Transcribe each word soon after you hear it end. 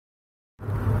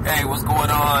Hey, what's going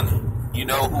on? You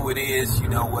know who it is, you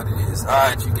know what it is.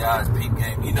 Alright, you guys, peep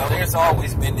game. You know, there's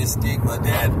always been this stigma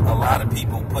that a lot of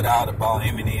people put out about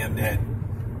Eminem, that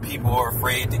people are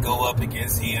afraid to go up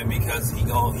against him because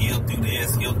he'll do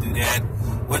this, he'll do that,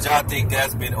 which I think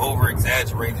that's been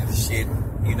over-exaggerated as shit.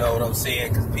 You know what I'm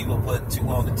saying? Because people put 2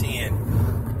 on the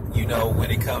 10, you know,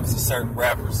 when it comes to certain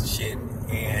rappers and shit.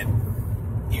 And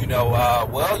you know,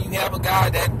 well, you have a guy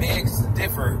that begs to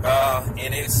differ,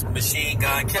 and it's Machine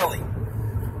Gun Kelly.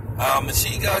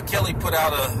 Machine Gun Kelly put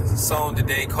out a song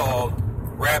today called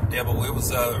Rap Devil. It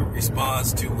was a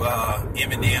response to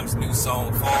Eminem's new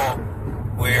song, Fall,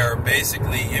 where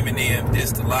basically Eminem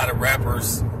dissed a lot of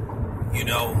rappers, you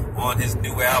know, on his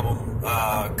new album,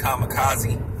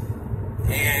 Kamikaze.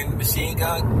 And Machine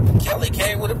Gun Kelly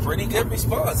came with a pretty good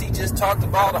response. He just talked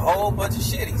about a whole bunch of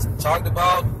shit. He talked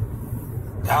about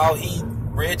how he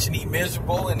rich and he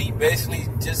miserable, and he basically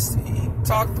he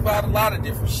talked about a lot of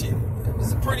different shit. It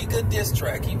was a pretty good diss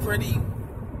track. He pretty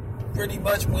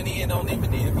much went in on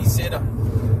Eminem.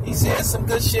 He said some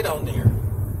good shit on there.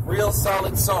 Real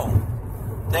solid song.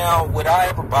 Now, would I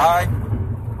ever buy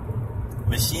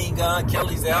Machine Gun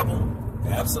Kelly's album?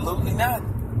 Absolutely not.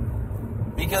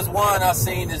 Because one, I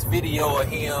seen this video of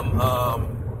him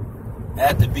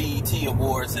at the BET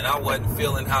Awards, and I wasn't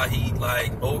feeling how he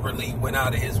like overly went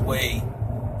out of his way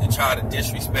to try to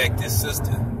disrespect his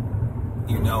sister,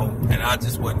 you know, and I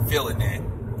just wasn't feeling that.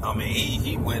 I mean,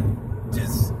 he went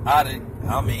just out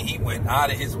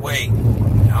of his way.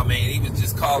 I mean, he was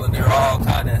just calling her all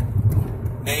kind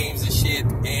of names and shit,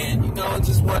 and you know, it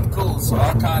just wasn't cool. So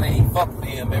I kind of ain't fucked with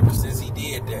him ever since he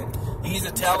did that. He's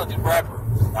a talented rapper.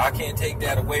 I can't take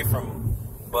that away from him.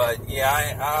 But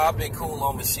yeah, I've been cool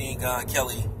on Machine Gun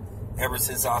Kelly ever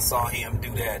since I saw him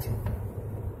do that.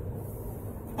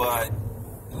 But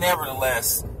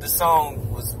nevertheless, the song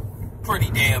was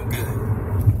pretty damn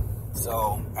good.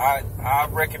 So I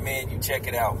recommend you check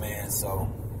it out, man. So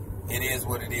it is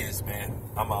what it is, man.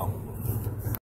 I'm out.